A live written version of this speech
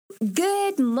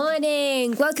Good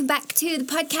morning. Welcome back to the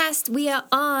podcast. We are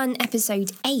on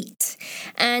episode 8,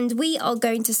 and we are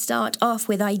going to start off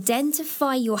with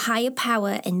identify your higher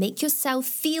power and make yourself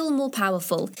feel more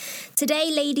powerful.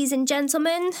 Today, ladies and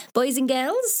gentlemen, boys and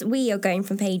girls, we are going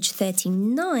from page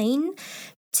 39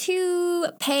 to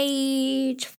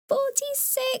page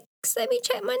 46. Let me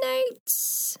check my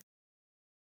notes.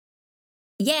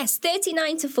 Yes,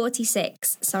 39 to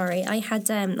 46. Sorry, I had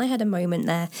a moment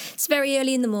there. It's very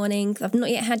early in the morning. I've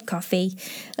not yet had coffee.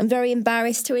 I'm very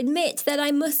embarrassed to admit that I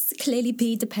must clearly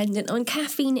be dependent on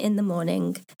caffeine in the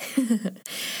morning.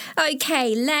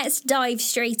 Okay, let's dive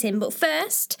straight in. But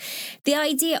first, the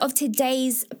idea of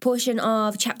today's portion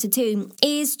of chapter 2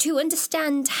 is to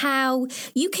understand how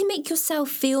you can make yourself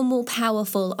feel more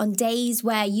powerful on days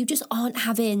where you just aren't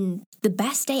having the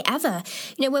best day ever.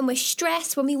 You know, when we're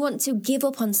stressed, when we want to give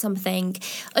up on something,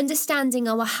 understanding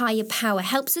our higher power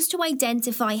helps us to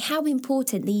identify how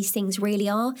important these things really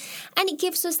are, and it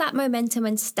gives us that momentum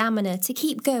and stamina to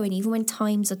keep going even when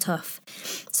times are tough.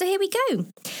 So here we go.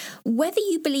 Whether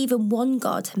you believe in one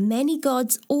God, many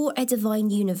gods, or a divine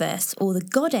universe, or the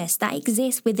goddess that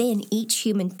exists within each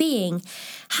human being,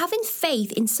 having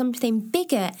faith in something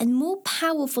bigger and more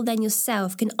powerful than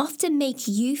yourself can often make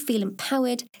you feel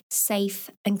empowered, safe,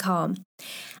 and calm.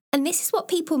 And this is what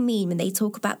people mean when they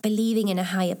talk about believing in a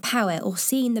higher power or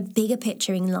seeing the bigger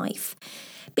picture in life.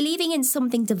 Believing in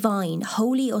something divine,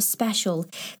 holy, or special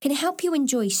can help you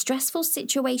enjoy stressful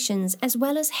situations as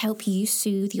well as help you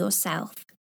soothe yourself.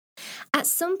 At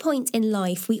some point in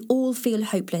life, we all feel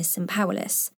hopeless and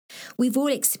powerless. We've all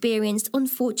experienced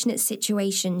unfortunate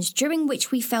situations during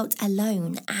which we felt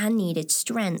alone and needed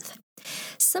strength.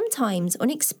 Sometimes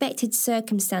unexpected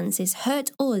circumstances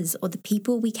hurt us or the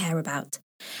people we care about.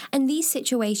 And these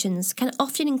situations can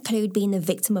often include being the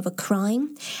victim of a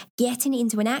crime, getting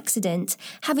into an accident,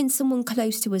 having someone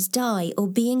close to us die, or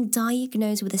being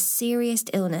diagnosed with a serious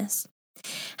illness.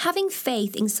 Having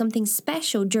faith in something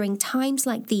special during times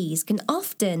like these can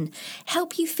often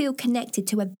help you feel connected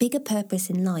to a bigger purpose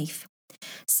in life.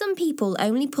 Some people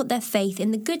only put their faith in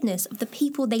the goodness of the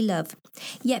people they love,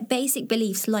 yet basic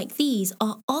beliefs like these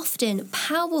are often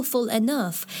powerful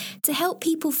enough to help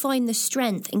people find the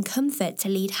strength and comfort to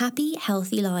lead happy,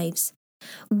 healthy lives.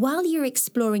 While you're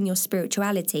exploring your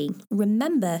spirituality,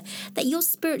 remember that your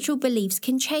spiritual beliefs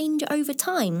can change over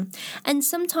time, and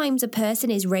sometimes a person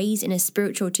is raised in a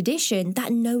spiritual tradition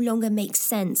that no longer makes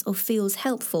sense or feels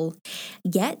helpful.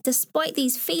 Yet, despite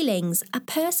these feelings, a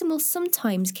person will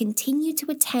sometimes continue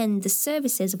to attend the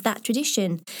services of that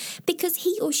tradition because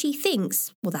he or she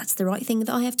thinks, well, that's the right thing that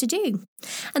I have to do.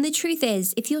 And the truth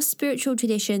is, if your spiritual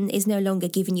tradition is no longer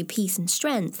giving you peace and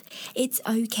strength, it's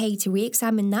okay to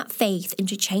re-examine that faith and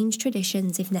to change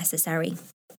traditions if necessary.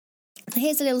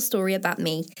 Here's a little story about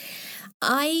me.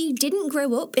 I didn't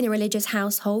grow up in a religious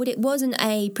household. It wasn't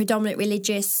a predominant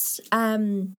religious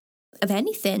of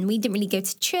anything. We didn't really go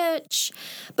to church,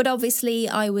 but obviously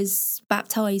I was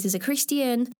baptized as a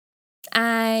Christian.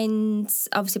 And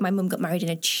obviously my mum got married in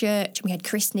a church and we had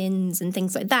christenings and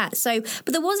things like that.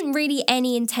 But there wasn't really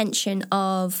any intention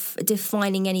of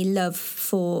defining any love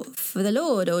for the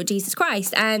Lord or Jesus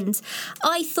Christ. And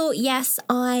I thought, yes,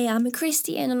 I am a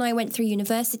Christian, and I went through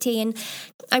university, and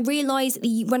I realised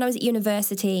when I was at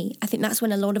university, I think that's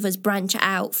when a lot of us branch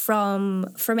out from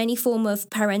any form of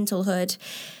parentalhood.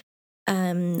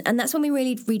 And that's when we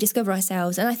really rediscover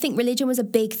ourselves. And I think religion was a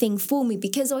big thing for me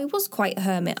because I was quite a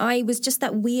hermit. I was just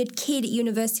that weird kid at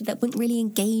university that wouldn't really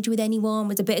engage with anyone,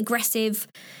 was a bit aggressive,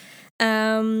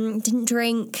 didn't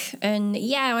drink. And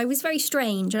yeah, I was very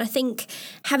strange. And I think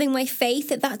having my faith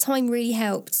at that time really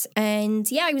helped. And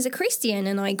yeah, I was a Christian,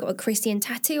 and I got a Christian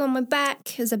tattoo on my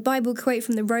back as a Bible quote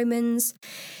from the Romans.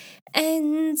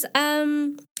 And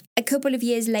a couple of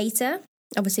years later,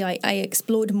 obviously, I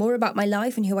explored more about my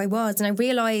life and who I was, and I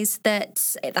realised that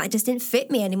just didn't fit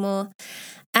me anymore.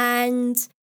 And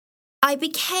I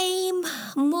became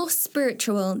more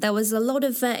spiritual. There was a lot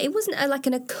of, it wasn't like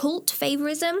an occult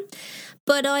favoritism,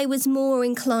 but I was more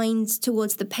inclined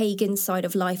towards the pagan side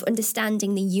of life,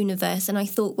 understanding the universe. And I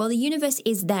thought, well, the universe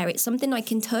is there. It's something I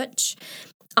can touch.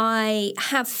 I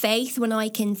have faith when I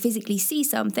can physically see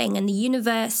something, and the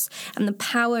universe and the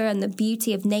power and the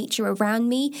beauty of nature around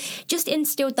me just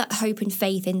instilled that hope and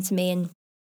faith into me. And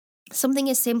Something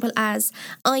as simple as,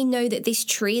 I know that this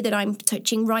tree that I'm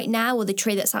touching right now, or the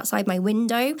tree that's outside my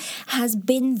window, has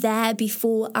been there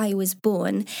before I was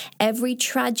born. Every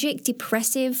tragic,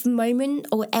 depressive moment,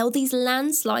 or all these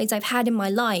landslides I've had in my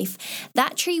life,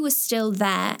 that tree was still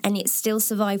there and it still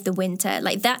survived the winter.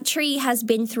 Like, that tree has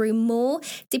been through more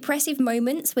depressive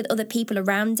moments with other people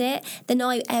around it than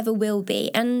I ever will be.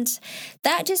 And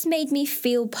that just made me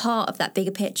feel part of that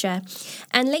bigger picture.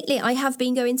 And lately I have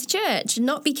been going to church,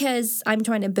 not because I'm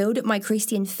trying to build up my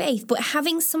Christian faith, but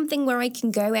having something where I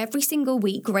can go every single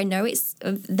week, where I know it's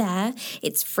there,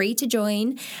 it's free to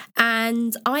join,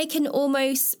 and I can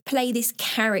almost play this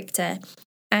character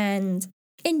and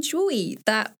enjoy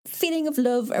that feeling of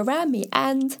love around me.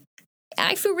 And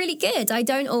I feel really good. I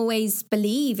don't always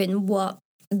believe in what's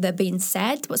been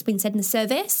said in the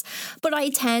service, but I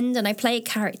attend and I play a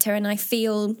character and I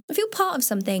feel part of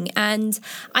something, and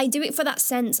I do it for that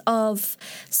sense of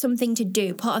something to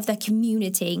do, part of their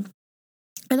community.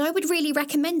 And I would really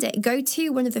recommend it. Go to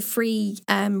one of the free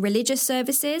religious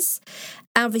services.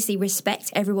 Obviously respect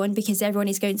everyone, because everyone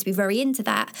is going to be very into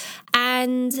that.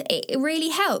 And it really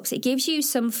helps. It gives you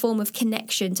some form of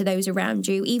connection to those around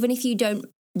you, even if you don't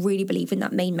really believe in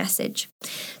that main message.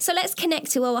 So let's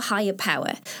connect to our higher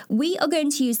power. We are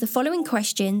going to use the following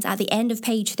questions at the end of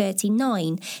page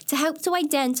 39 to help to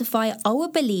identify our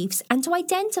beliefs and to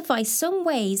identify some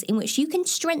ways in which you can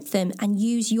strengthen and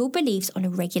use your beliefs on a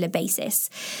regular basis.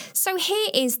 So here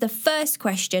is the first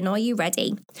question. Are you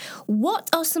ready? What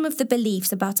are some of the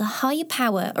beliefs about a higher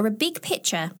power or a big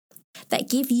picture that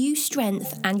give you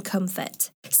strength and comfort?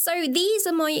 So these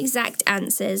are my exact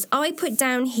answers. I put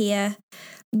down here,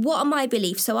 what are my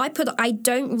beliefs? So I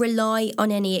don't rely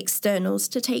on any externals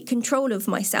to take control of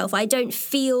myself. I don't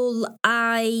feel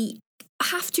I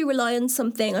have to rely on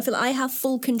something. I feel I have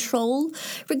full control.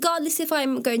 Regardless if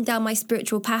I'm going down my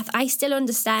spiritual path, I still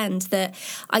understand that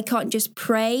I can't just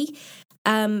pray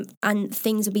and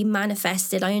things will be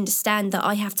manifested. I understand that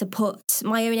I have to put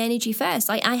my own energy first.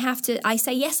 I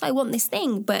say, yes, I want this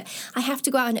thing, but I have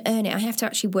to go out and earn it. I have to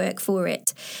actually work for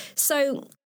it. So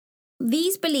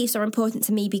these beliefs are important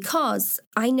to me because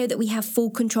I know that we have full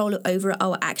control over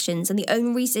our actions, and the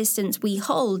only resistance we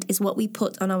hold is what we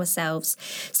put on ourselves.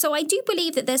 So I do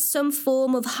believe that there's some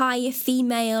form of higher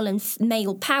female and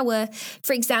male power.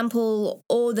 For example,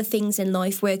 all the things in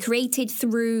life were created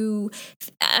through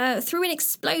an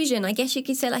explosion. I guess you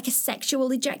could say like a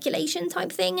sexual ejaculation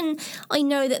type thing. And I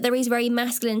know that there is very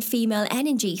masculine and female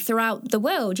energy throughout the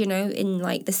world, in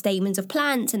like the stamens of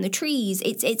plants and the trees.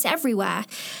 It's everywhere.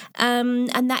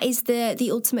 And that is the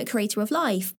ultimate creator of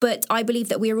life. But I believe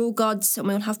that we are all gods and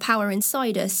we all have power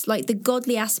inside us. Like, the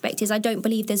godly aspect is, I don't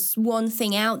believe there's one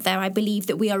thing out there. I believe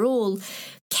that we are all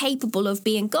capable of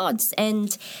being gods,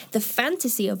 and the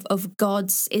fantasy of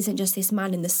gods isn't just this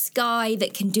man in the sky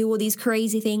that can do all these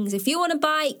crazy things. If you want a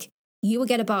bike, you will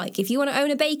get a bike. If you want to own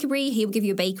a bakery, he will give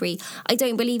you a bakery. I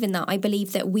don't believe in that. I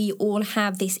believe that we all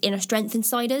have this inner strength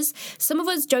inside us. Some of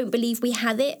us don't believe we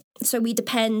have it, so we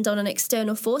depend on an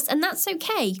external force, and that's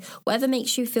okay. Whatever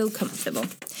makes you feel comfortable.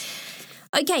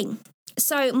 Okay,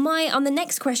 so on the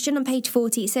next question on page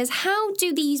 40, it says, how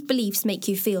do these beliefs make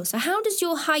you feel? So how does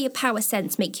your higher power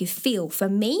sense make you feel? For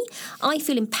me, I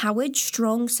feel empowered,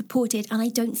 strong, supported, and I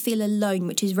don't feel alone,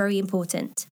 which is very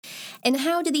important. And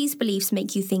how do these beliefs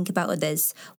make you think about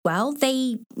others? Well,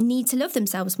 they need to love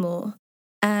themselves more.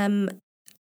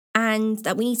 And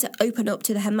that we need to open up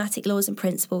to the hermetic laws and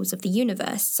principles of the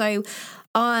universe. So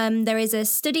there is a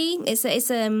study.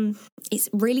 It's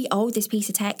really old, this piece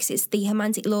of text. It's the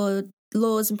hermetic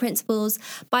laws and principles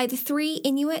by the 3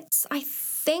 Inuits, I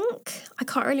think. I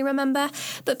can't really remember.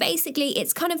 But basically,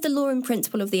 it's kind of the law and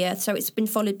principle of the earth. So it's been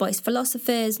followed by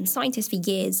philosophers and scientists for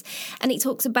years. And it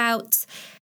talks about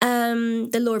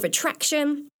the law of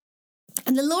attraction.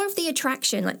 And the law of the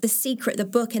attraction, like The Secret, the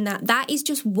book, and that is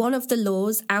just one of the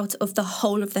laws out of the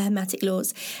whole of the hermetic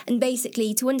laws. And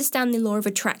basically, to understand the law of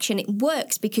attraction, it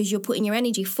works because you're putting your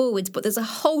energy forwards, but there's a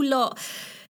whole lot.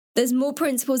 There's more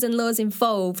principles and laws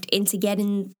involved into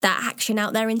getting that action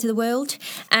out there into the world.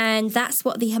 And that's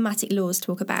what the hermetic laws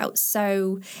talk about.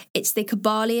 So it's the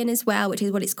Kybalion as well, which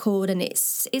is what it's called. And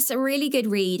it's a really good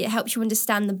read. It helps you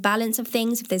understand the balance of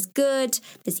things. If there's good,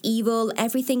 there's evil,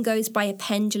 everything goes by a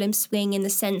pendulum swing, in the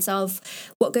sense of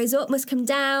what goes up must come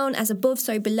down, as above,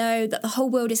 so below, that the whole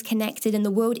world is connected and the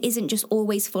world isn't just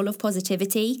always full of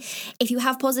positivity. If you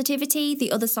have positivity,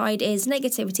 the other side is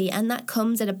negativity, and that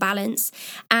comes at a balance.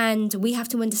 And we have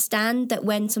to understand that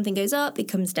when something goes up, it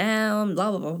comes down, blah,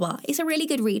 blah, blah, blah. It's a really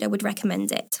good read. I would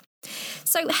recommend it.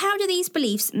 So how do these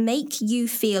beliefs make you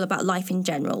feel about life in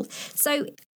general? So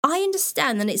I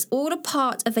understand that it's all a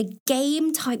part of a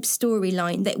game type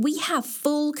storyline, that we have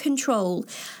full control.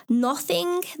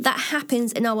 Nothing that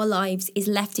happens in our lives is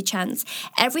left to chance.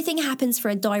 Everything happens for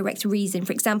a direct reason.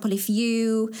 For example, if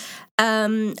you,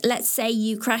 let's say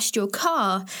you crashed your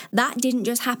car, that didn't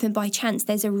just happen by chance.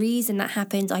 There's a reason that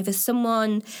happened. Either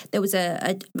there was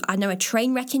a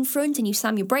train wreck in front and you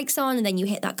slam your brakes on and then you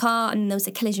hit that car and there was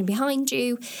a collision behind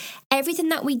you. Everything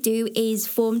that we do is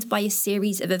formed by a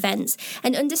series of events,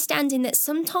 and understanding that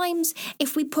sometimes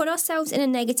if we put ourselves in a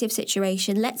negative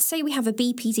situation, let's say we have a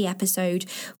BPD episode,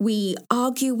 we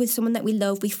argue with someone that we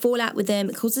love, we fall out with them,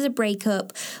 it causes a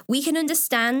breakup, we can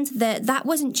understand that that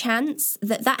wasn't chance,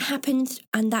 that happened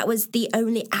and that was the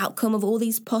only outcome of all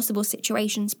these possible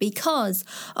situations because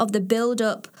of the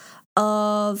build-up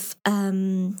of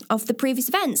the previous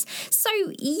events. So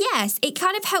yes, it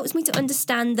kind of helps me to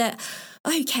understand that,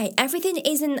 okay, everything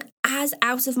isn't as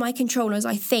out of my control as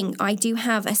I think. I do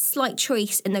have a slight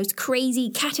choice in those crazy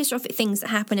catastrophic things that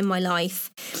happen in my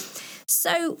life.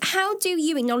 So how do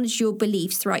you acknowledge your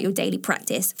beliefs throughout your daily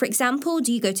practice? For example,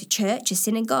 do you go to church, a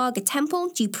synagogue, a temple?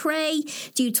 Do you pray?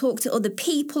 Do you talk to other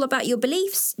people about your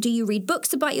beliefs? Do you read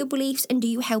books about your beliefs? And do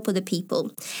you help other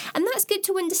people? And that's good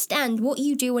to understand what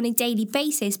you do on a daily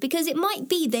basis, because it might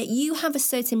be that you have a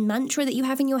certain mantra that you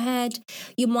have in your head.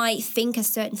 You might think a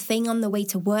certain thing on the way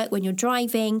to work when you're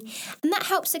driving. And that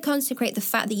helps to consecrate the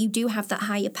fact that you do have that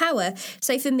higher power.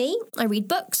 So for me, I read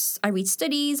books, I read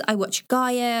studies, I watch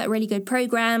Gaia, a really good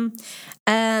program.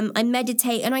 I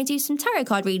meditate and I do some tarot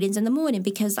card readings in the morning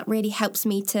because that really helps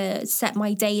me to set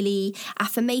my daily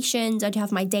affirmations. I do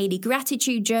have my daily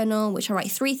gratitude journal, which I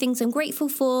write 3 things I'm grateful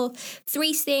for,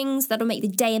 3 things that'll make the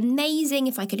day amazing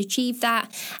if I could achieve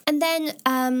that. And then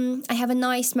I have a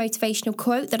nice motivational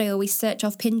quote that I always search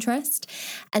off Pinterest.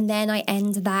 And then I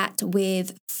end that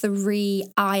with 3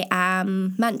 I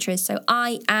am mantras. So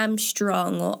I am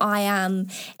strong, or I am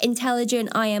intelligent,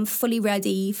 I am fully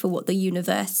ready for what the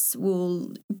universe will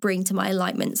bring to my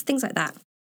alignments, things like that.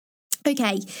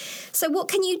 Okay, so what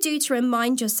can you do to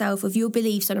remind yourself of your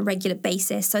beliefs on a regular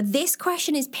basis? So this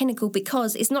question is pinnacle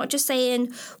because it's not just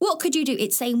saying, what could you do?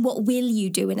 It's saying, what will you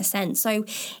do, in a sense? So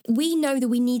we know that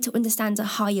we need to understand a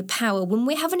higher power. When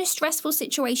we're having a stressful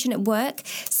situation at work,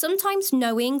 sometimes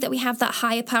knowing that we have that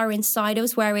higher power inside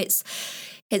us where it's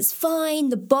fine,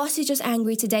 the boss is just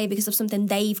angry today because of something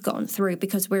they've gone through,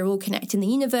 because we're all connected in the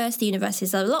universe. The universe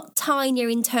is a lot tinier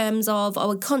in terms of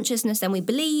our consciousness than we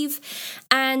believe,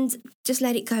 and just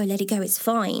let it go, it's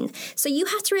fine. So you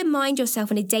have to remind yourself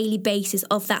on a daily basis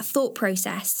of that thought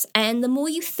process, and the more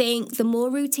you think, the more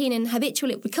routine and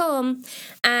habitual it become,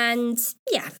 and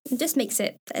yeah, it just makes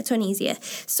it a ton easier.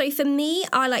 So for me,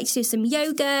 I like to do some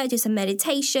yoga, do some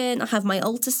meditation. I have my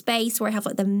altar space where I have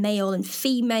like the male and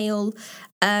female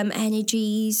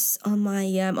energies on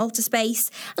my altar space,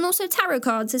 and also tarot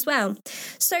cards as well.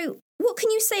 So what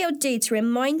can you say or do to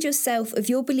remind yourself of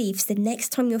your beliefs the next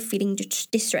time you're feeling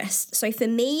distressed? So for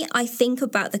me, I think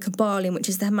about the Kybalion, which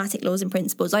is the Hermetic laws and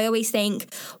principles. I always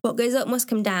think what goes up must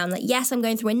come down. Like, yes, I'm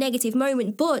going through a negative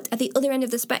moment, but at the other end of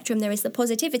the spectrum, there is the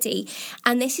positivity.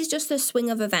 And this is just the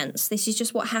swing of events. This is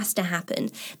just what has to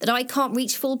happen. That I can't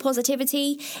reach full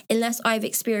positivity unless I've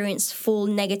experienced full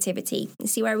negativity. You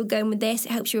see where we're going with this?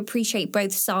 It helps you appreciate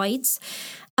both sides.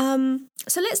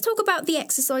 So let's talk about the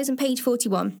exercise on page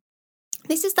 41.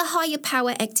 This is the higher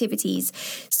power activities.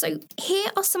 So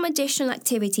here are some additional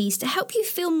activities to help you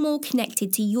feel more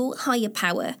connected to your higher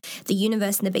power, the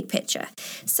universe and the big picture.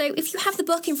 So if you have the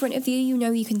book in front of you, you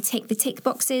know you can tick the tick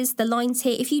boxes, the lines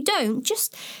here. If you don't,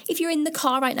 just if you're in the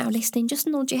car right now listening, just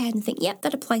nod your head and think, yep,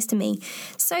 that applies to me.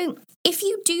 So if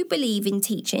you do believe in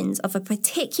teachings of a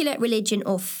particular religion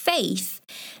or faith,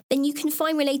 then you can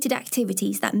find related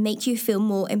activities that make you feel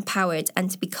more empowered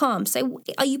and to be calm. So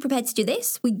are you prepared to do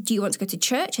this? Do you want to go to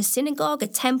church, a synagogue, a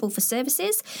temple for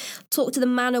services? Talk to the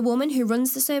man or woman who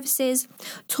runs the services.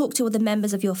 Talk to other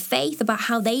members of your faith about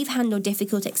how they've handled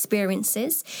difficult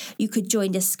experiences. You could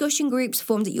join discussion groups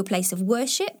formed at your place of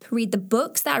worship. Read the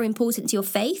books that are important to your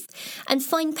faith. And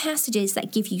find passages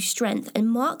that give you strength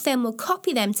and mark them or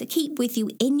copy them to keep with you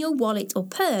in your wallet or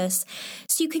purse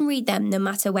so you can read them no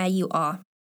matter where you are.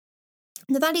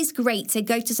 Now that is great to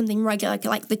go to something regular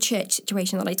like the church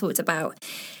situation that I talked about.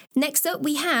 Next up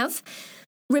we have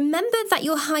Remember that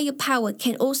your higher power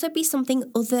can also be something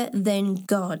other than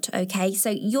God, okay? So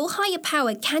your higher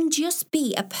power can just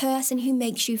be a person who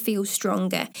makes you feel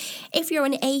stronger. If you're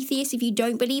an atheist, if you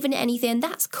don't believe in anything,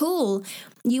 that's cool.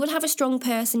 You will have a strong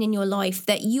person in your life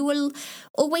that you will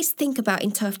always think about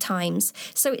in tough times.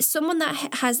 So it's someone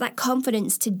that has that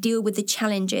confidence to deal with the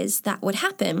challenges that would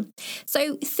happen.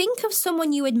 So think of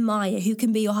someone you admire who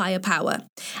can be your higher power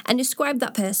and describe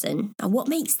that person and what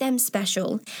makes them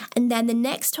special. And then the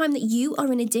next time that you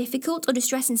are in a difficult or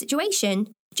distressing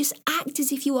situation, just act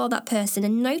as if you are that person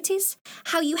and notice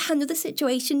how you handle the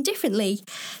situation differently.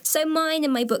 So mine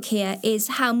in my book here is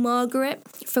how Margaret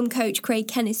from Coach Craig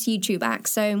Kenneth's YouTube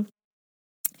acts. So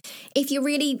if you're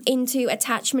really into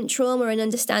attachment trauma and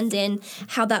understanding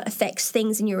how that affects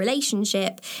things in your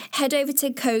relationship, head over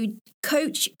to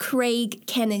Coach Craig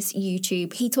Kenneth's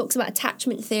YouTube. He talks about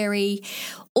attachment theory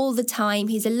all the time.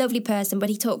 He's a lovely person, but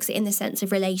he talks it in the sense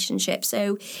of relationship.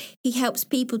 So he helps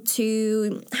people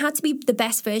to how to be the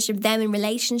best version of them in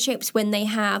relationships when they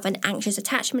have an anxious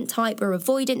attachment type or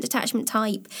avoidant attachment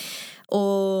type,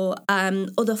 or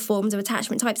other forms of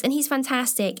attachment types. And he's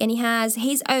fantastic. And he has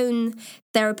his own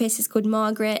therapist. It's called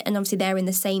Margaret. And obviously they're in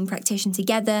the same practitioner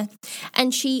together.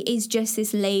 And she is just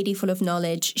this lady full of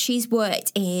knowledge. She's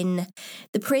worked in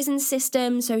the prison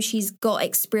system. So she's got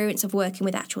experience of working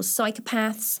with actual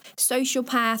psychopaths,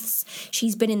 sociopaths.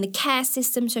 She's been in the care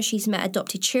system. So she's met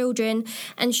adopted children.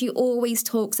 And she always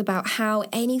talks about how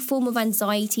any form of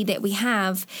anxiety that we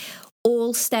have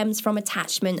all stems from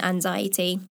attachment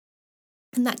anxiety.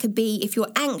 And that could be if you're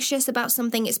anxious about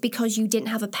something, it's because you didn't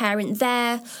have a parent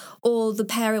there, or the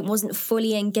parent wasn't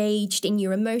fully engaged in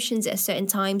your emotions at a certain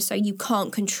time, so you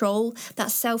can't control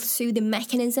that self-soothing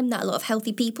mechanism that a lot of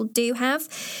healthy people do have.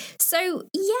 So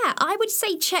yeah, I would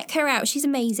say check her out. She's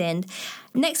amazing.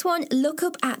 Next one, look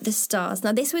up at the stars.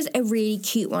 Now, this was a really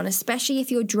cute one, especially if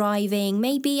you're driving.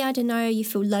 Maybe, I don't know, you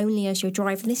feel lonely as you're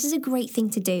driving. This is a great thing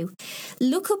to do.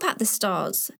 Look up at the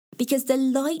stars, because the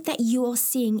light that you are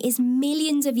seeing is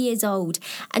millions of years old,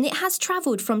 and it has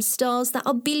travelled from stars that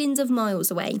are billions of miles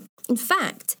away. In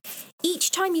fact,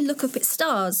 each time you look up at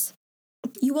stars,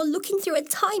 you are looking through a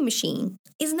time machine.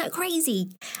 Isn't that crazy?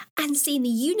 And seeing the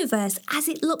universe as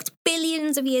it looked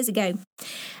billions of years ago.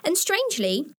 And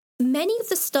strangely, many of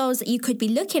the stars that you could be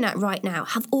looking at right now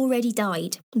have already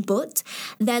died, but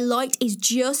their light is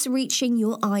just reaching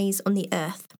your eyes on the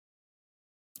earth.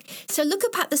 So look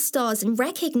up at the stars and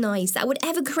recognise that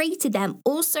whatever created them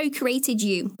also created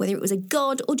you, whether it was a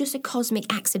god or just a cosmic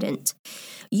accident.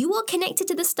 You are connected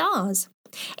to the stars.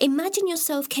 Imagine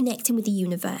yourself connecting with the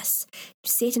universe.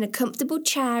 Sit in a comfortable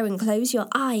chair and close your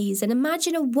eyes and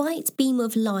imagine a white beam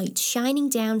of light shining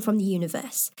down from the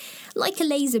universe. Like a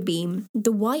laser beam,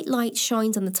 the white light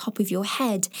shines on the top of your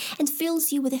head and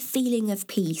fills you with a feeling of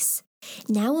peace.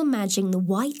 Now imagine the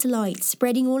white light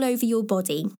spreading all over your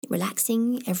body,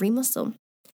 relaxing every muscle.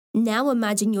 Now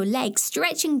imagine your legs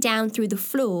stretching down through the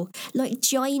floor like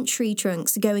giant tree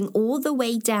trunks going all the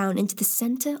way down into the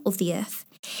centre of the earth.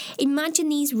 Imagine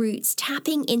these roots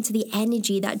tapping into the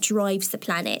energy that drives the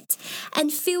planet,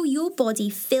 and feel your body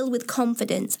fill with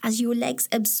confidence as your legs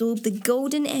absorb the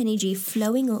golden energy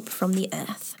flowing up from the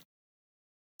earth.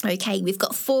 Okay, we've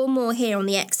got 4 more here on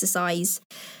the exercise.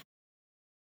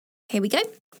 Here we go.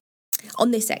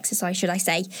 On this exercise, should I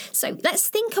say. So let's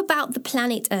think about the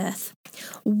planet Earth.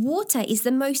 Water is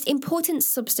the most important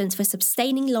substance for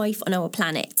sustaining life on our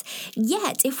planet.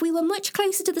 Yet, if we were much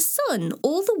closer to the sun,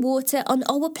 all the water on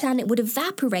our planet would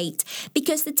evaporate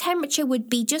because the temperature would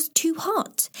be just too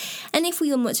hot. And if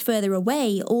we were much further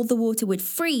away, all the water would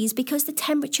freeze because the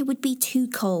temperature would be too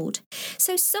cold.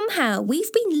 So somehow,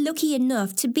 we've been lucky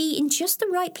enough to be in just the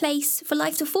right place for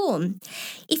life to form.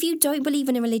 If you don't believe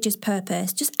in a religious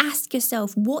purpose, just ask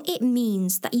yourself what it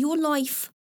means that your life,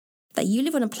 that you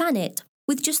live on a planet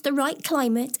with just the right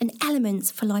climate and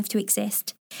elements for life to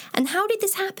exist. And how did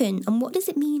this happen? And what does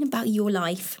it mean about your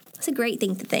life? That's a great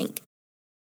thing to think.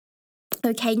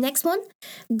 Okay, next one.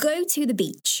 Go to the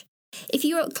beach. If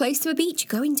you're close to a beach,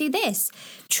 go and do this.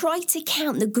 Try to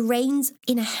count the grains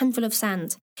in a handful of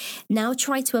sand. Now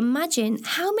try to imagine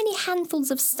how many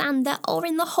handfuls of sand there are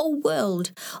in the whole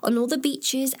world, on all the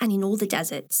beaches and in all the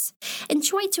deserts. And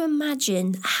try to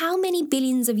imagine how many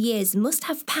billions of years must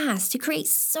have passed to create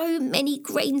so many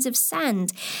grains of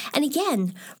sand. And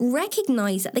again,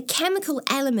 recognize that the chemical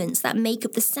elements that make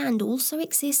up the sand also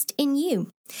exist in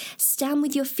you. Stand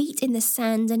with your feet in the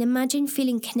sand and imagine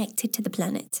feeling connected to the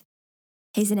planet.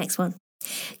 Here's the next one.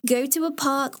 Go to a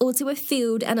park or to a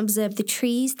field and observe the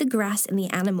trees, the grass, and the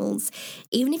animals.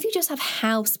 Even if you just have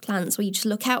house plants where you just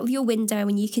look out of your window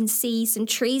and you can see some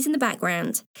trees in the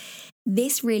background.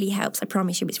 This really helps, I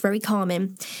promise you. It's very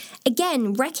calming.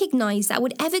 Again, recognize that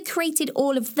whatever created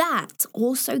all of that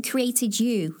also created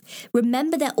you.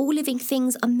 Remember that all living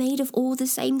things are made of all the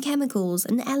same chemicals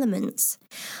and elements.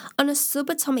 On a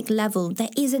subatomic level,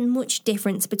 there isn't much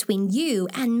difference between you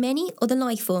and many other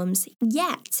life forms,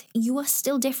 yet you are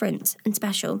still different and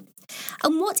special.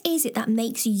 And what is it that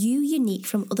makes you unique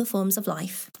from other forms of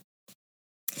life?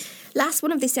 Last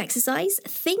one of this exercise,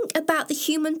 think about the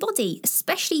human body,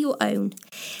 especially your own.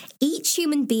 Each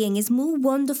human being is more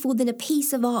wonderful than a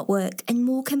piece of artwork and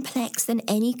more complex than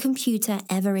any computer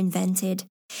ever invented.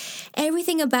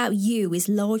 Everything about you is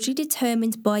largely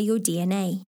determined by your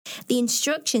DNA, the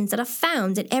instructions that are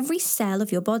found in every cell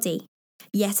of your body.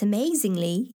 Yet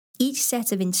amazingly, each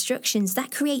set of instructions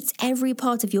that creates every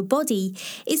part of your body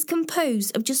is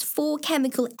composed of just 4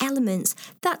 chemical elements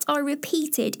that are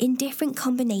repeated in different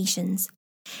combinations.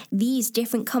 These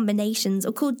different combinations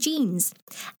are called genes,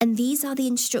 and these are the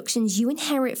instructions you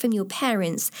inherit from your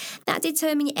parents that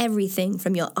determine everything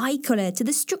from your eye colour to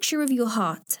the structure of your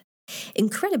heart.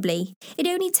 Incredibly, it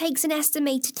only takes an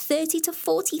estimated 30 to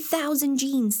 40,000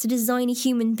 genes to design a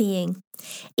human being.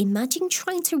 Imagine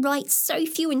trying to write so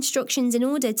few instructions in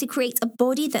order to create a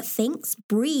body that thinks,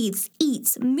 breathes,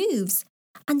 eats, moves,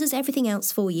 and does everything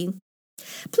else for you.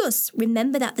 Plus,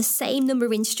 remember that the same number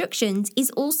of instructions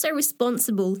is also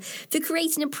responsible for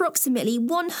creating approximately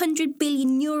 100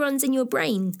 billion neurons in your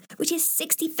brain, which is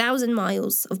 60,000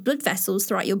 miles of blood vessels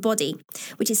throughout your body,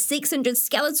 which is 600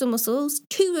 skeletal muscles,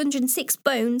 206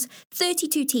 bones,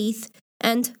 32 teeth,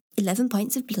 and 11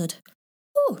 pints of blood.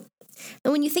 Oh.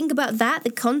 And when you think about that,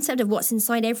 the concept of what's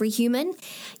inside every human,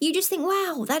 you just think,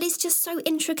 wow, that is just so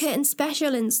intricate and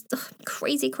special and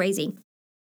crazy.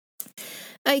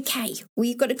 Okay,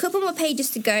 we've got a couple more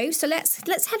pages to go, so let's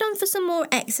head on for some more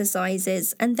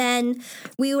exercises, and then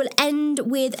we will end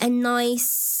with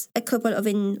a couple of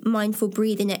mindful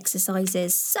breathing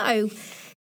exercises. So,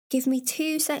 give me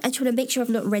 2 seconds. I just want to make sure I've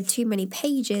not read too many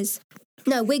pages.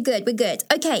 No, we're good.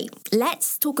 Okay,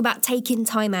 let's talk about taking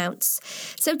timeouts.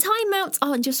 So timeouts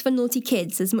aren't just for naughty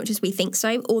kids as much as we think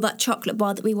so, or that chocolate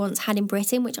bar that we once had in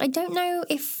Britain, which I don't know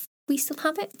if we still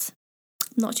have it.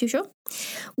 Not too sure.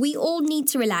 We all need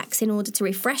to relax in order to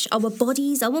refresh our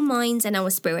bodies, our minds, and our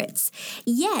spirits.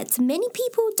 Yet, many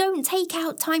people don't take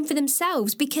out time for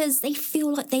themselves because they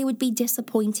feel like they would be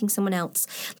disappointing someone else,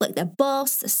 like their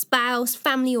boss, a spouse,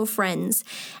 family, or friends.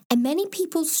 And many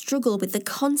people struggle with the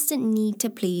constant need to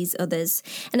please others.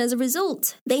 And as a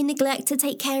result, they neglect to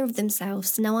take care of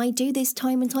themselves. Now, I do this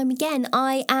time and time again.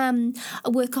 I am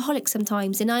a workaholic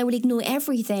sometimes, and I will ignore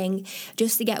everything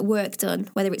just to get work done,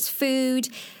 whether it's food,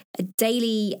 a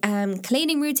daily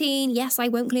cleaning routine. Yes, I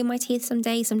won't clean my teeth some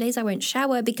days. Some days I won't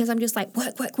shower because I'm just like,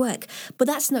 work. But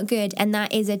that's not good. And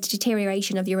that is a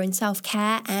deterioration of your own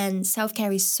self-care. And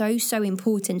self-care is so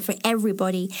important for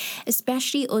everybody,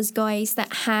 especially us guys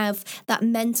that have that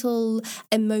mental,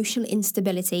 emotional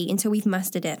instability until we've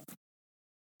mastered it.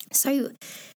 So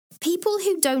people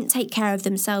who don't take care of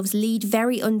themselves lead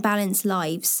very unbalanced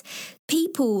lives.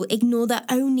 People ignore their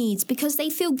own needs because they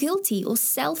feel guilty or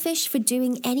selfish for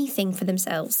doing anything for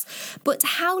themselves. But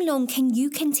how long can you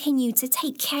continue to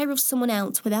take care of someone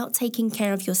else without taking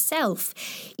care of yourself?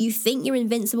 You think you're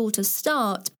invincible to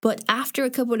start, but after a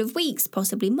couple of weeks,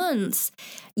 possibly months,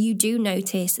 you do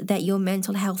notice that your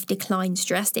mental health declines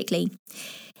drastically.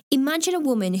 Imagine a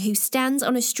woman who stands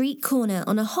on a street corner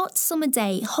on a hot summer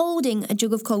day holding a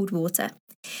jug of cold water.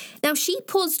 Now, she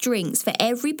pours drinks for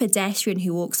every pedestrian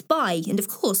who walks by, and of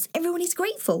course, everyone is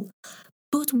grateful.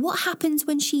 But what happens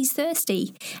when she's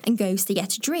thirsty and goes to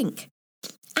get a drink?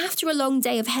 After a long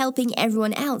day of helping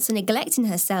everyone else and neglecting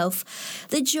herself,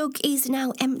 the jug is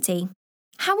now empty.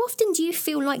 How often do you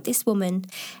feel like this woman?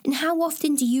 And how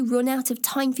often do you run out of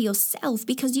time for yourself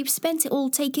because you've spent it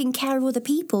all taking care of other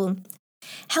people?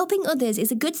 Helping others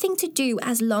is a good thing to do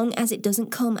as long as it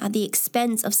doesn't come at the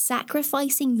expense of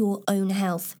sacrificing your own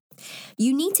health.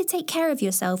 You need to take care of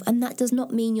yourself, and that does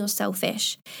not mean you're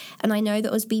selfish. And I know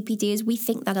that as BPDers, we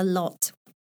think that a lot.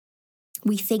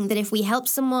 We think that if we help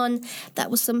someone, that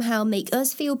will somehow make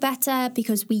us feel better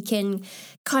because we can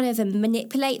kind of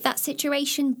manipulate that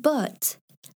situation. But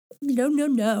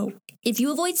no. If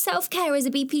you avoid self-care as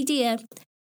a BPDer,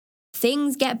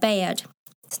 things get bad.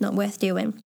 It's not worth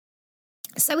doing.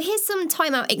 So here's some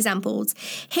timeout examples.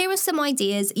 Here are some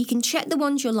ideas. You can check the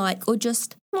ones you like or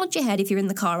just nod your head if you're in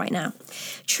the car right now.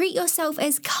 Treat yourself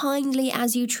as kindly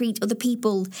as you treat other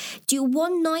people. Do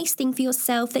one nice thing for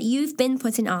yourself that you've been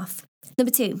putting off.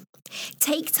 Number 2,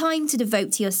 take time to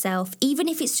devote to yourself, even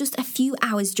if it's just a few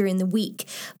hours during the week,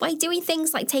 by doing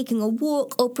things like taking a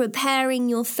walk or preparing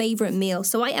your favourite meal.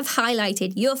 So I have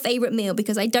highlighted your favourite meal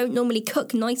because I don't normally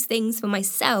cook nice things for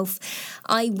myself.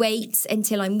 I wait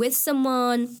until I'm with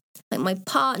someone, like my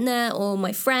partner or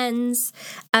my friends.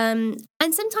 And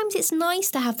sometimes it's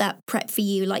nice to have that prep for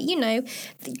you, like,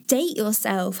 date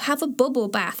yourself, have a bubble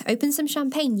bath, open some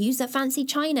champagne, use that fancy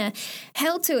china,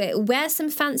 hell to it, wear some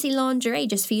fancy lingerie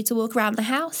just for you to walk around the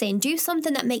house in, do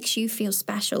something that makes you feel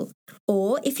special.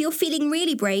 Or if you're feeling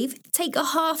really brave, take a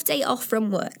half day off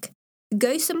from work.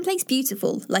 Go someplace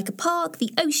beautiful, like a park,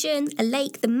 the ocean, a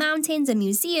lake, the mountains, a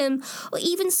museum, or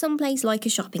even someplace like a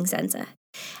shopping centre.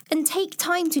 And take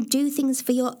time to do things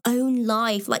for your own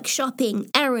life, like shopping,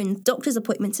 errands, doctor's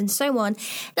appointments, and so on.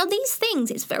 Now, these things,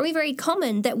 it's very, very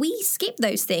common that we skip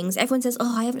those things. Everyone says,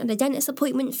 I haven't had a dentist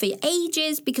appointment for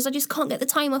ages because I just can't get the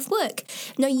time off work.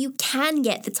 No, you can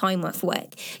get the time off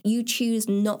work. You choose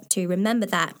not to. Remember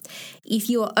that. If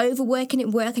you're overworking at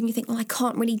work and you think, I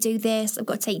can't really do this, I've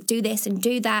got to do this and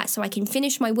do that so I can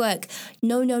finish my work.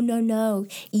 No.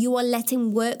 You are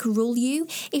letting work rule you.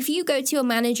 If you go to your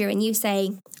manager and you say,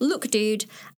 look, dude,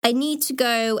 I need to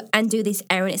go and do this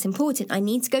errand. It's important. I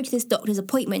need to go to this doctor's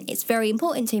appointment. It's very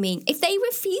important to me. If they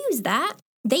refuse that,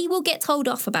 they will get told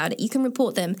off about it. You can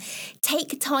report them.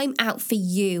 Take time out for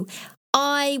you.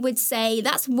 I would say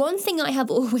that's one thing I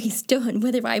have always done,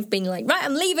 whether I've been like, right,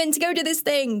 I'm leaving to go do this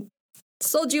thing.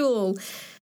 Sod you all.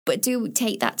 But do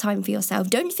take that time for yourself.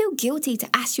 Don't feel guilty to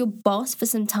ask your boss for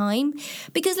some time.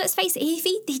 Because let's face it, if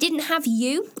he didn't have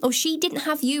you or she didn't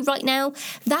have you right now,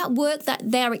 that work that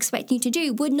they're expecting you to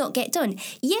do would not get done.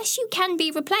 Yes, you can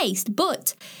be replaced,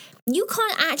 but you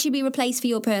can't actually be replaced for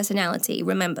your personality.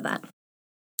 Remember that.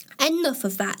 Enough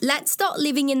of that. Let's start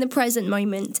living in the present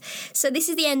moment. So this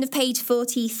is the end of page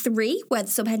 43, where the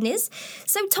subheading is.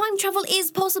 So time travel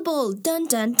is possible. Dun,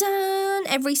 dun, dun.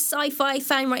 Every sci-fi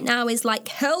fan right now is like,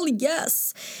 hell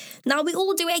yes. Now, we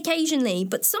all do it occasionally,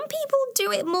 but some people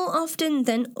do it more often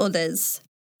than others.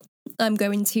 I'm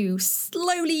going to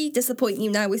slowly disappoint you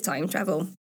now with time travel.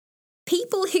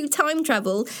 People who time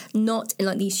travel, not in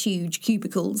like these huge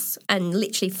cubicles and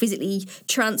literally physically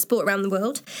transport around the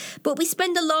world, but we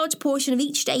spend a large portion of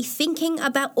each day thinking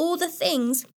about all the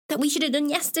things that we should have done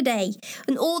yesterday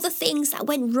and all the things that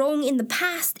went wrong in the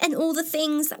past and all the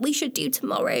things that we should do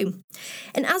tomorrow.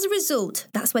 And as a result,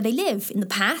 that's where they live, in the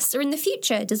past or in the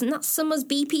future. Doesn't that sum us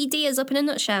BPDers up in a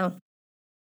nutshell?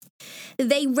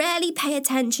 They rarely pay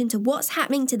attention to what's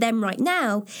happening to them right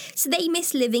now, so they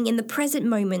miss living in the present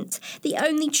moment, the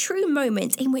only true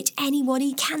moment in which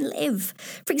anybody can live.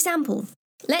 For example,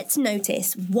 let's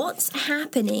notice what's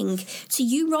happening to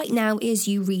you right now as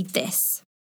you read this.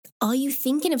 Are you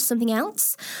thinking of something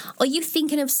else? Are you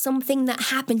thinking of something that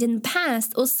happened in the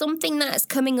past or something that's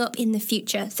coming up in the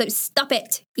future? So stop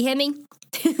it. You hear me?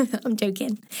 I'm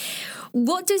joking.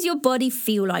 What does your body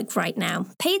feel like right now?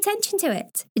 Pay attention to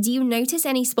it. Do you notice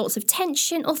any spots of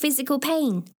tension or physical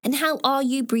pain? And how are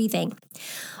you breathing?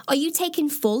 Are you taking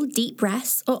full, deep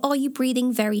breaths or are you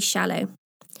breathing very shallow?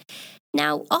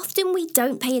 Now, often we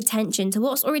don't pay attention to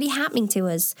what's already happening to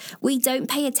us. We don't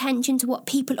pay attention to what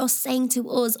people are saying to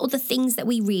us or the things that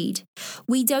we read.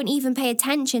 We don't even pay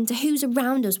attention to who's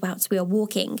around us whilst we are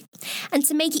walking. And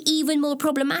to make it even more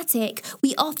problematic,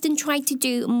 we often try to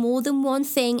do more than one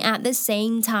thing at the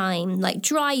same time, like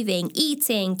driving,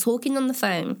 eating, talking on the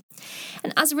phone.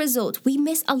 And as a result, we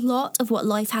miss a lot of what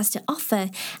life has to offer,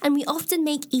 and we often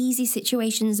make easy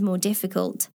situations more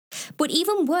difficult. But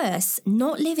even worse,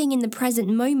 not living in the present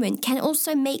moment can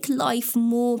also make life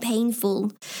more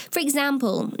painful. For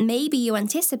example, maybe you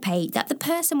anticipate that the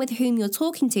person with whom you're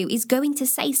talking to is going to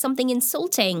say something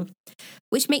insulting,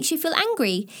 which makes you feel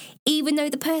angry, even though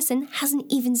the person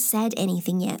hasn't even said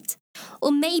anything yet.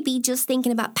 Or maybe just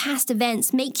thinking about past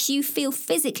events makes you feel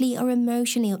physically or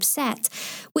emotionally upset,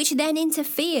 which then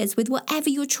interferes with whatever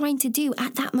you're trying to do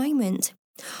at that moment.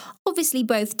 Obviously,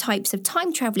 both types of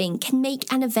time travelling can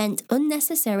make an event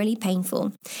unnecessarily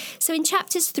painful. So in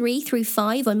chapters 3 through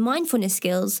 5 on mindfulness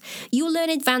skills, you'll learn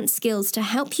advanced skills to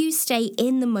help you stay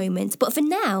in the moment. But for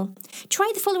now,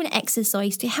 try the following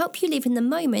exercise to help you live in the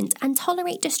moment and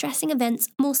tolerate distressing events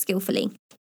more skillfully.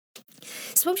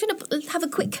 So I'm going to have a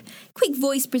quick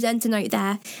voice presenter note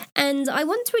there, and I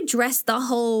want to address the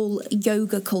whole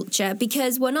yoga culture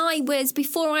because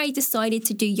before I decided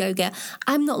to do yoga,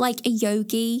 I'm not like a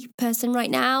yogi person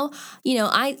right now. You know,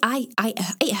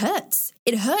 it hurts.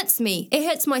 it hurts me. It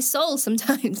hurts my soul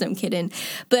sometimes. I'm kidding.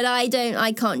 But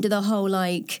I can't do the whole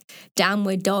like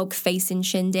downward dog facing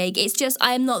shindig. It's just,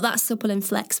 I am not that supple and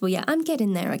flexible yet. I'm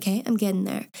getting there, okay? I'm getting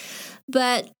there.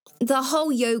 But the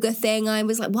whole yoga thing, I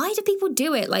was like, why do people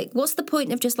do it? Like, what's the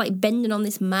point of just like bending on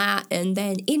this mat and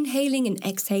then inhaling and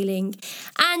exhaling?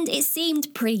 And it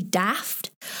seemed pretty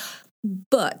daft.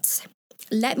 But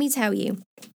let me tell you,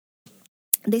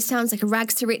 this sounds like a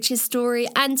rags to riches story,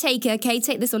 and take it, okay?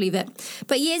 Take this or leave it.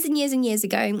 But years and years and years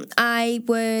ago, I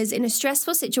was in a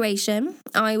stressful situation.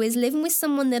 I was living with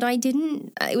someone that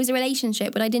it was a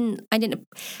relationship, but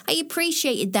I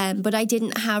appreciated them, but I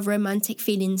didn't have romantic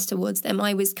feelings towards them.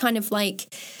 I was kind of like,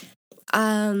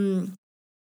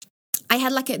 I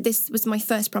had this was my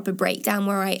first proper breakdown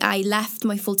where I left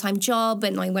my full-time job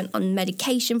and I went on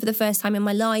medication for the first time in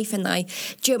my life, and I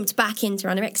jumped back into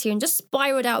anorexia and just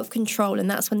spiraled out of control, and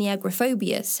that's when the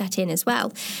agoraphobia set in as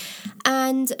well.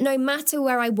 And no matter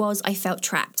where I was, I felt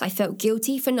trapped. I felt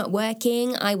guilty for not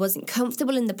working. I wasn't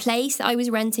comfortable in the place that I was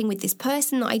renting with this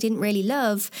person that I didn't really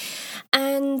love,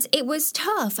 and it was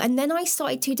tough. And then I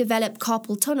started to develop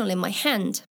carpal tunnel in my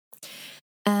hand.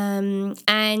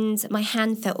 And my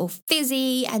hand felt all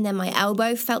fizzy, and then my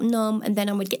elbow felt numb, and then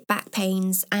I would get back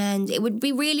pains, and it would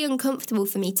be really uncomfortable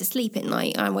for me to sleep at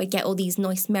night. I would get all these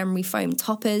nice memory foam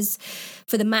toppers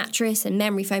for the mattress and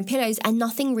memory foam pillows, and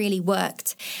nothing really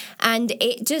worked. And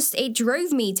it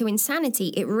drove me to insanity.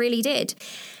 It really did.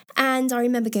 And I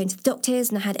remember going to the doctors,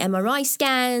 and I had MRI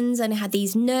scans, and I had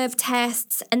these nerve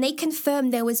tests, and they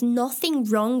confirmed there was nothing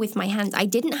wrong with my hand. I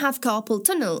didn't have carpal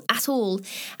tunnel at all.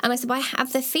 And I said, but I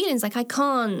have the feelings, like I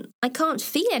can't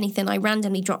feel anything. I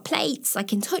randomly drop plates. I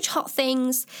can touch hot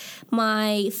things.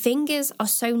 My fingers are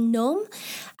so numb.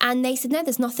 And they said, no,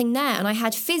 there's nothing there. And I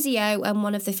had physio, and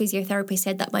one of the physiotherapists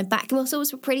said that my back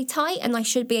muscles were pretty tight, and I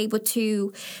should be able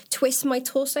to twist my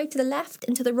torso to the left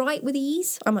and to the right with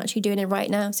ease. I'm actually doing it right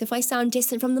now. So if I sound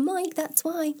distant from the mic, that's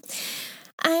why.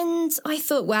 And I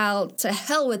thought, well, to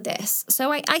hell with this.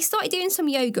 So I started doing some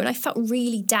yoga, and I felt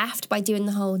really daft by doing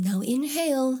the whole now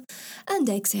inhale and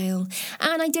exhale.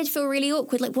 And I did feel really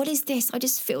awkward, like, what is this? I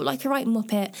just feel like a right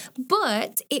muppet.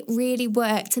 But it really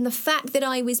worked. And the fact that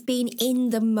I was being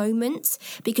in the moment,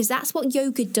 because that's what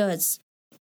yoga does.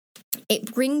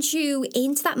 It brings you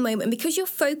into that moment, and because you're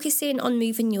focusing on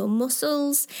moving your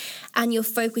muscles and you're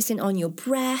focusing on your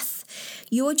breath,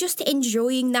 you're just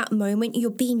enjoying that moment. You're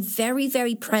being very,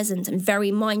 very present and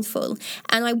very mindful.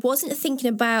 And I wasn't thinking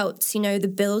about,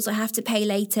 the bills I have to pay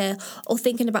later, or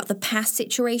thinking about the past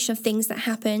situation of things that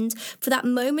happened. For that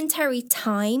momentary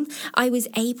time, I was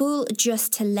able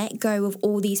just to let go of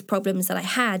all these problems that I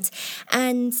had.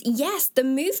 And yes, the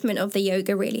movement of the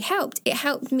yoga really helped. It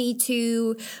helped me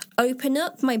to open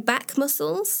up my back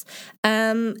muscles,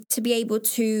 to be able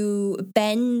to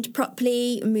bend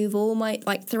properly, move all my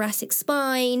thoracic spine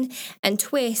and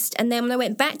twist. And then when I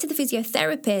went back to the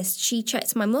physiotherapist, she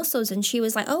checked my muscles, and she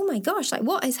was like, oh my gosh,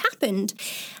 what has happened?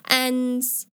 And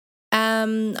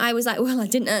I was like, well, I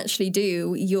didn't actually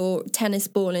do your tennis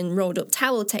ball and rolled up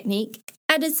towel technique.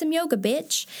 I did some yoga,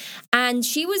 bitch. And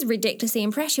she was ridiculously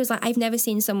impressed. She was like, I've never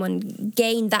seen someone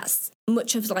gain that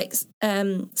much of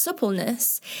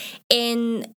suppleness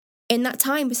in that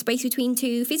time space between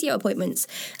two physio appointments.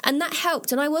 And that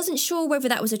helped. And I wasn't sure whether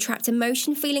that was a trapped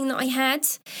emotion feeling that I had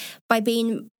by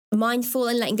being mindful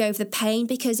and letting go of the pain,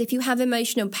 because if you have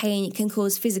emotional pain, it can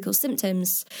cause physical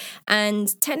symptoms.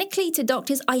 And technically, to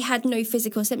doctors, I had no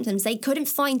physical symptoms. They couldn't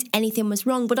find anything was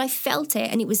wrong, but I felt it,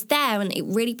 and it was there, and it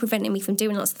really prevented me from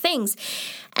doing lots of things.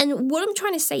 And what I'm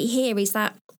trying to say here is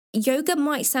that yoga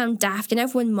might sound daft, and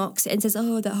everyone mocks it and says,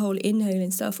 oh, that whole inhale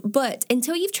and stuff. But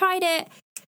until you've tried it,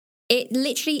 it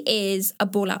literally is a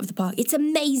ball out of the park. It's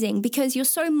amazing because you're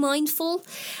so mindful,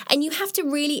 and you have to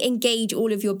really engage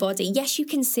all of your body. Yes, you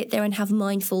can sit there and have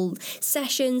mindful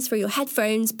sessions for your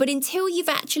headphones, but until you've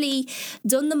actually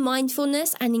done the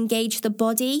mindfulness and engaged the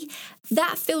body,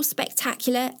 that feels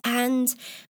spectacular. And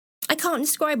I can't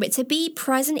describe it. To be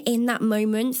present in that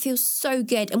moment feels so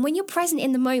good. And when you're present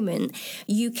in the moment,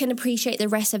 you can appreciate the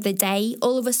rest of the day.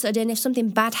 All of a sudden, if something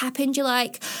bad happened, you're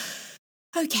like,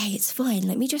 okay, it's fine.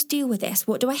 Let me just deal with this.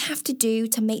 What do I have to do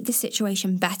to make this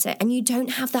situation better? And you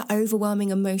don't have that overwhelming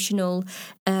emotional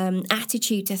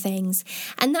attitude to things.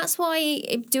 And that's why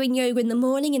doing yoga in the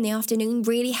morning and the afternoon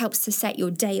really helps to set your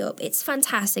day up. It's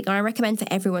fantastic. And I recommend for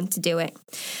everyone to do it.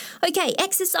 Okay,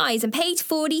 exercise on page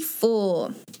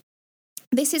 44.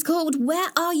 This is called Where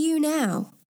Are You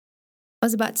Now? I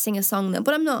was about to sing a song there,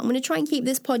 but I'm not. I'm going to try and keep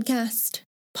this podcasty,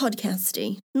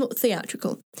 not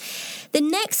theatrical. The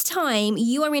next time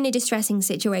you are in a distressing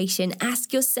situation,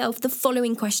 ask yourself the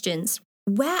following questions.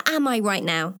 Where am I right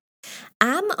now?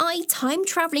 Am I time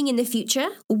traveling in the future,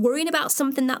 worrying about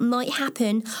something that might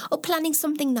happen, or planning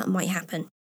something that might happen?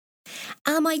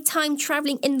 Am I time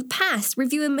traveling in the past,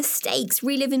 reviewing mistakes,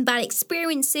 reliving bad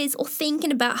experiences, or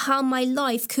thinking about how my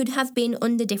life could have been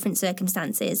under different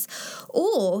circumstances?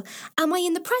 Or am I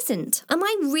in the present? Am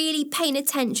I really paying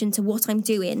attention to what I'm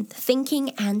doing,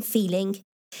 thinking and feeling?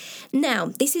 Now,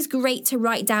 this is great to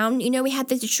write down. We had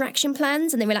the distraction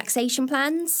plans and the relaxation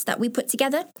plans that we put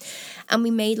together, and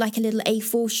we made like a little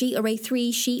A4 sheet or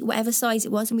A3 sheet, whatever size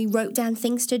it was, and we wrote down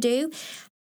things to do.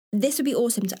 This would be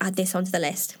awesome to add this onto the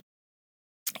list.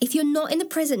 If you're not in the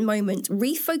present moment,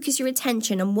 refocus your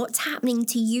attention on what's happening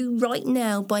to you right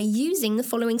now by using the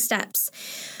following steps.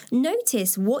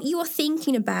 Notice what you are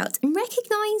thinking about and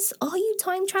recognize, are you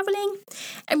time traveling?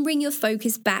 And bring your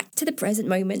focus back to the present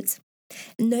moment.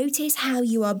 Notice how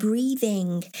you are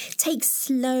breathing. Take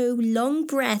slow, long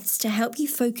breaths to help you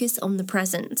focus on the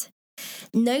present.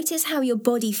 Notice how your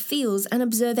body feels and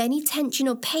observe any tension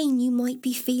or pain you might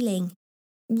be feeling.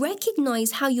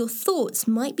 Recognize how your thoughts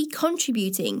might be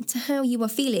contributing to how you are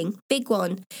feeling. Big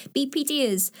one.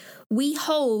 BPDers, we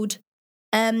hold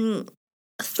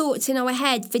thoughts in our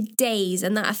head for days,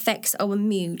 and that affects our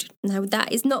mood. Now,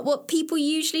 that is not what people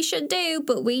usually should do,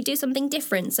 but we do something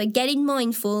different. So getting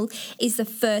mindful is the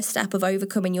first step of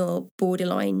overcoming your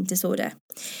borderline disorder.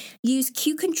 Use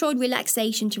cue-controlled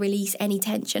relaxation to release any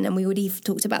tension, and we already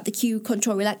talked about the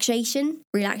cue-controlled relaxation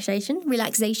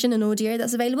and audio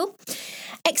that's available.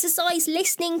 Exercise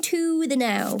listening to the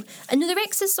now. Another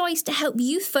exercise to help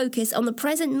you focus on the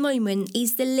present moment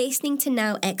is the listening to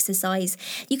now exercise.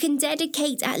 You can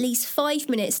dedicate at least 5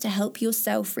 minutes to help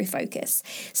yourself refocus.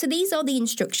 So these are the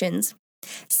instructions.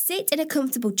 Sit in a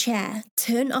comfortable chair,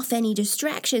 turn off any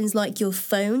distractions like your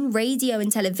phone, radio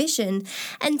and television,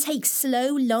 and take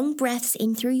slow, long breaths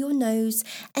in through your nose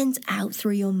and out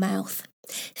through your mouth.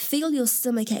 Feel your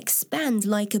stomach expand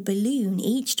like a balloon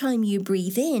each time you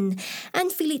breathe in, and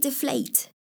feel it deflate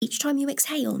each time you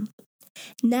exhale.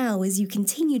 Now, as you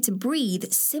continue to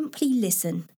breathe, simply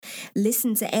listen.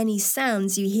 Listen to any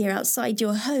sounds you hear outside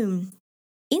your home,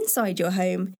 inside your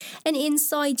home, and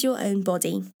inside your own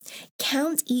body.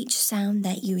 Count each sound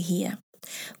that you hear.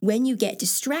 When you get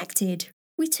distracted,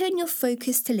 return your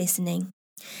focus to listening.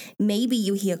 Maybe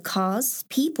you hear cars,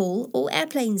 people, or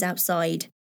airplanes outside.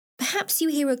 Perhaps you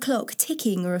hear a clock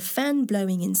ticking or a fan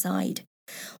blowing inside.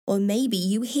 Or maybe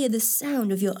you hear the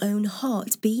sound of your own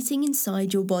heart beating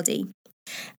inside your body.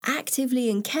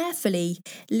 Actively and carefully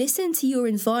listen to your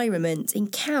environment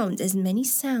and count as many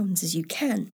sounds as you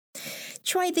can.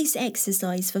 Try this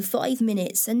exercise for 5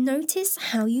 minutes and notice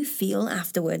how you feel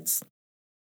afterwards.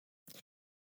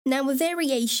 Now, a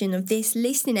variation of this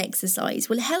listening exercise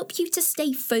will help you to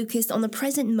stay focused on the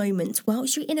present moment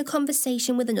whilst you're in a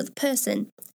conversation with another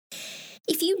person.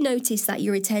 If you notice that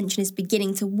your attention is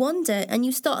beginning to wander and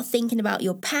you start thinking about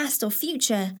your past or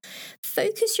future,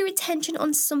 focus your attention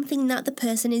on something that the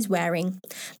person is wearing,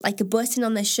 like a button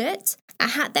on their shirt, a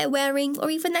hat they're wearing, or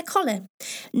even their collar.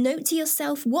 Note to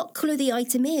yourself what colour the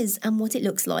item is and what it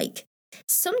looks like.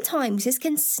 Sometimes this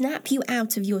can snap you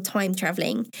out of your time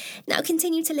travelling. Now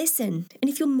continue to listen, and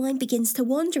if your mind begins to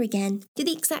wander again, do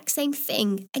the exact same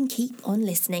thing and keep on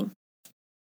listening.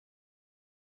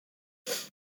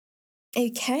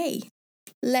 Okay,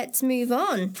 let's move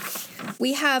on.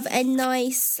 We have a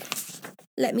nice,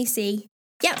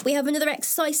 we have another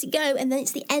exercise to go, and then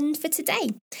it's the end for today.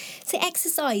 So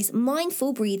exercise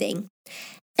mindful breathing.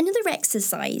 Another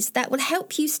exercise that will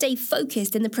help you stay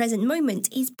focused in the present moment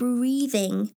is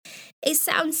breathing. It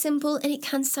sounds simple and it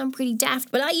can sound pretty daft,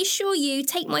 but I assure you,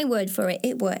 take my word for it,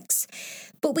 it works.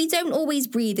 But we don't always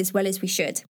breathe as well as we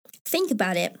should. Think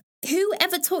about it. Who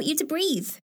ever taught you to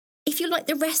breathe? If you're like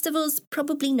the rest of us,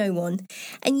 probably no one.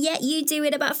 And yet you do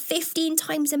it about 15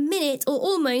 times a minute, or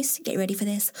almost, get ready for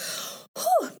this,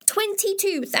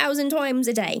 22,000 times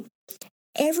a day.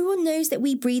 Everyone knows that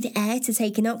we breathe air to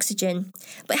take in oxygen.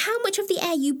 But how much of the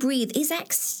air you breathe is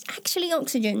actually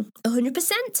oxygen?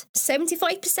 100%?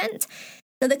 75%?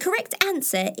 Now the correct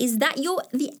answer is that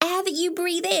the air that you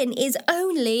breathe in is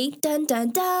only,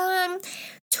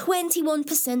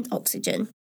 21% oxygen.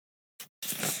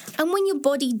 And when your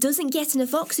body doesn't get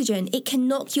enough oxygen, it can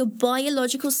knock your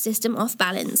biological system off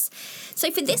balance.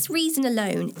 So for this reason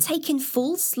alone, taking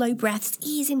full, slow breaths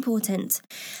is important.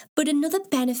 But another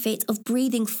benefit of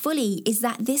breathing fully is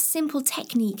that this simple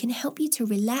technique can help you to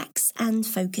relax and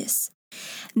focus.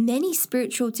 Many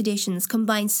spiritual traditions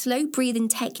combine slow breathing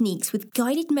techniques with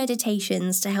guided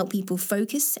meditations to help people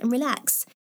focus and relax.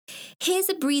 Here's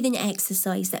a breathing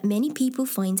exercise that many people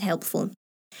find helpful.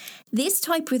 This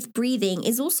type of breathing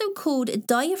is also called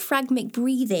diaphragmic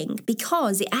breathing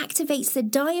because it activates the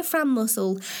diaphragm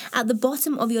muscle at the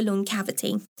bottom of your lung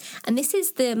cavity. And this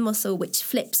is the muscle which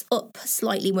flips up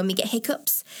slightly when we get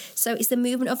hiccups. So it's the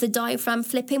movement of the diaphragm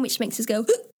flipping which makes us go,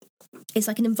 it's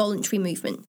like an involuntary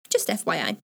movement. Just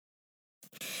FYI.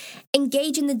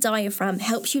 Engaging the diaphragm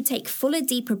helps you take fuller,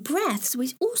 deeper breaths,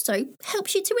 which also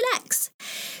helps you to relax.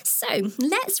 So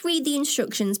let's read the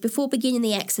instructions before beginning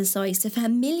the exercise to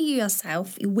familiar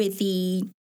yourself with the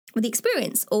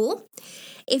experience. Or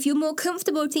if you're more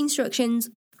comfortable with the instructions,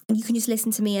 you can just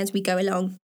listen to me as we go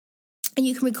along. And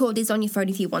you can record this on your phone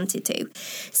if you wanted to.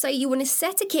 So you want to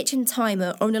set a kitchen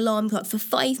timer or an alarm clock for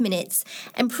 5 minutes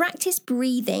and practice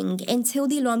breathing until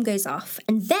the alarm goes off.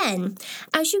 And then,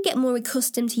 as you get more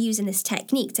accustomed to using this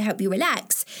technique to help you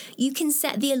relax, you can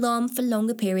set the alarm for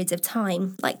longer periods of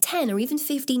time, like 10 or even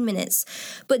 15 minutes.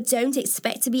 But don't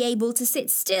expect to be able to sit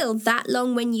still that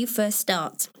long when you first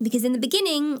start. Because in the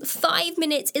beginning, 5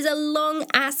 minutes is a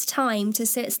long-ass time to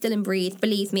sit still and breathe.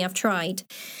 Believe me, I've tried.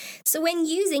 So when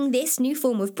using this new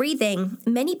form of breathing,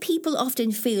 many people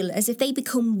often feel as if they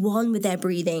become one with their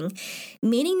breathing,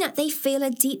 meaning that they feel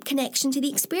a deep connection to the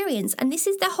experience. And this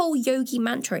is the whole yogi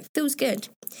mantra. It feels good.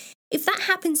 If that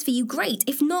happens for you, great.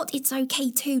 If not, it's okay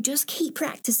too. Just keep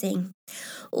practicing.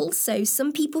 Also,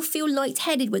 some people feel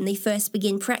lightheaded when they first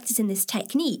begin practicing this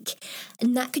technique.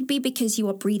 And that could be because you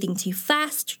are breathing too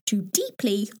fast, too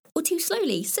deeply, or too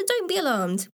slowly. So don't be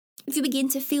alarmed. If you begin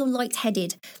to feel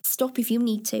lightheaded, stop if you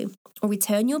need to, or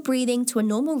return your breathing to a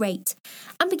normal rate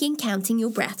and begin counting your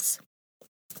breaths.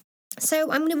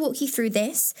 So I'm going to walk you through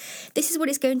this. This is what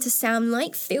it's going to sound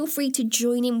like. Feel free to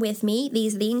join in with me.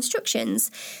 These are the instructions.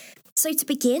 So to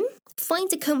begin,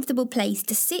 find a comfortable place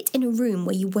to sit in a room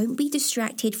where you won't be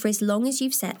distracted for as long as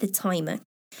you've set the timer.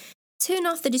 Turn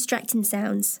off the distracting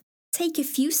sounds. Take a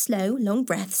few slow, long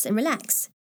breaths and relax.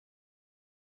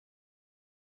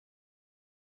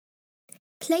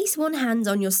 Place one hand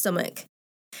on your stomach.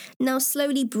 Now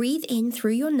slowly breathe in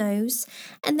through your nose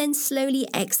and then slowly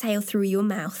exhale through your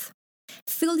mouth.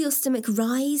 Feel your stomach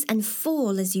rise and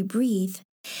fall as you breathe.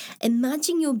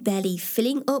 Imagine your belly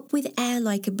filling up with air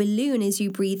like a balloon as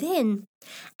you breathe in,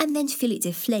 and then feel it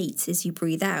deflate as you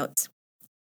breathe out.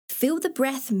 Feel the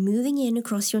breath moving in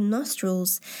across your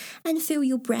nostrils and feel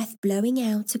your breath blowing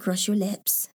out across your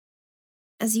lips.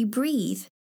 As you breathe,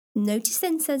 notice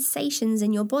the sensations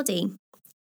in your body.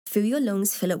 Feel your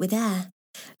lungs fill up with air.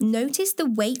 Notice the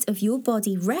weight of your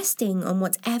body resting on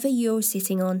whatever you're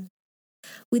sitting on.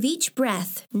 With each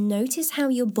breath, notice how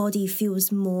your body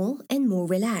feels more and more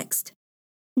relaxed.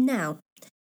 Now,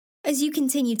 as you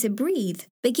continue to breathe,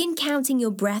 begin counting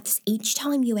your breaths each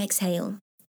time you exhale.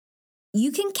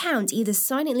 You can count either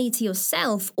silently to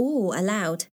yourself or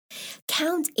aloud.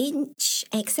 Count each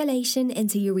exhalation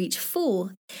until you reach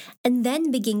 4, and then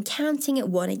begin counting at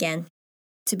 1 again.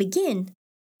 To begin,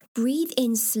 breathe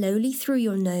in slowly through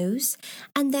your nose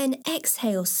and then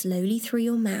exhale slowly through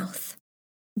your mouth.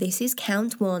 This is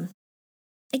count 1.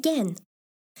 Again,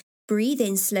 breathe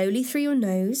in slowly through your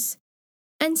nose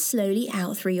and slowly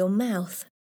out through your mouth.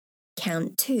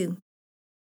 Count 2.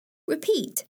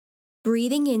 Repeat,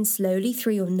 breathing in slowly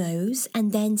through your nose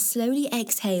and then slowly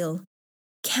exhale.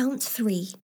 Count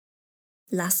 3.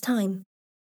 Last time.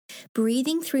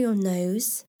 Breathing through your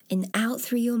nose and out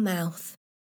through your mouth.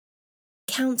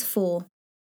 Count 4.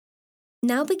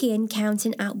 Now begin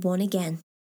counting at 1 again.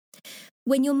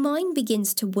 When your mind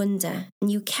begins to wander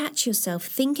and you catch yourself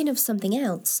thinking of something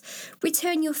else,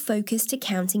 return your focus to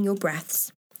counting your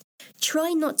breaths.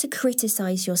 Try not to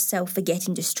criticize yourself for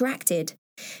getting distracted.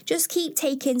 Just keep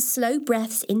taking slow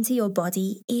breaths into your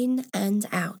body, in and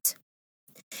out.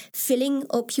 Filling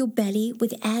up your belly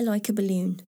with air like a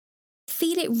balloon.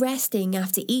 Feel it resting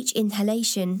after each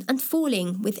inhalation and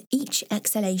falling with each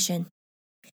exhalation.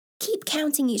 Keep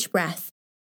counting each breath,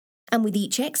 and with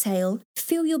each exhale,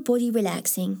 feel your body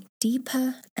relaxing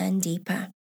deeper and deeper.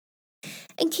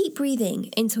 And keep breathing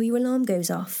until your alarm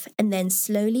goes off, and then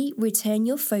slowly return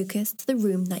your focus to the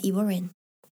room that you are in.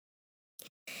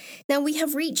 Now we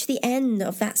have reached the end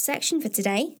of that section for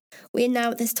today. We are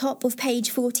now at the top of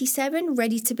page 47,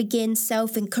 ready to begin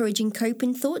self-encouraging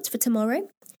coping thoughts for tomorrow.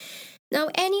 Now,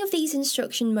 any of these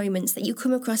instruction moments that you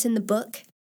come across in the book,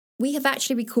 we have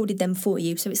actually recorded them for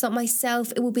you. So it's not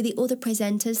myself, it will be the other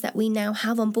presenters that we now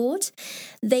have on board.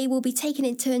 They will be taking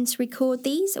in turns to record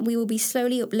these, and we will be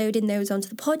slowly uploading those onto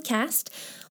the podcast.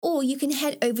 Or you can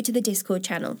head over to the Discord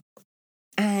channel.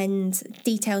 And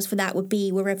details for that would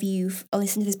be wherever you've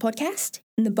listened to this podcast,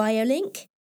 in the bio link.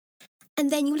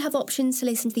 And then you'll have options to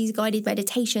listen to these guided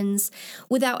meditations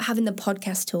without having the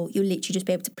podcast tool. You'll literally just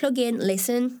be able to plug in,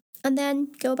 listen, and then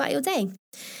go about your day.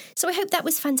 So I hope that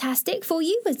was fantastic for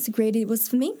you, as great as it was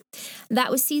for me.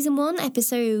 That was season 1,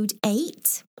 episode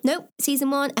 8. Nope,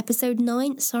 season 1, episode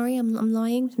 9. Sorry, I'm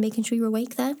lying, making sure you're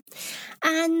awake there.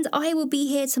 And I will be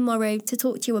here tomorrow to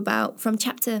talk to you about from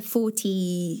chapter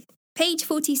 40, page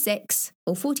 46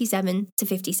 or 47 to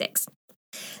 56.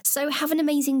 So have an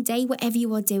amazing day, whatever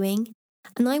you are doing,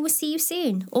 and I will see you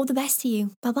soon. All the best to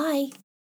you. Bye-bye.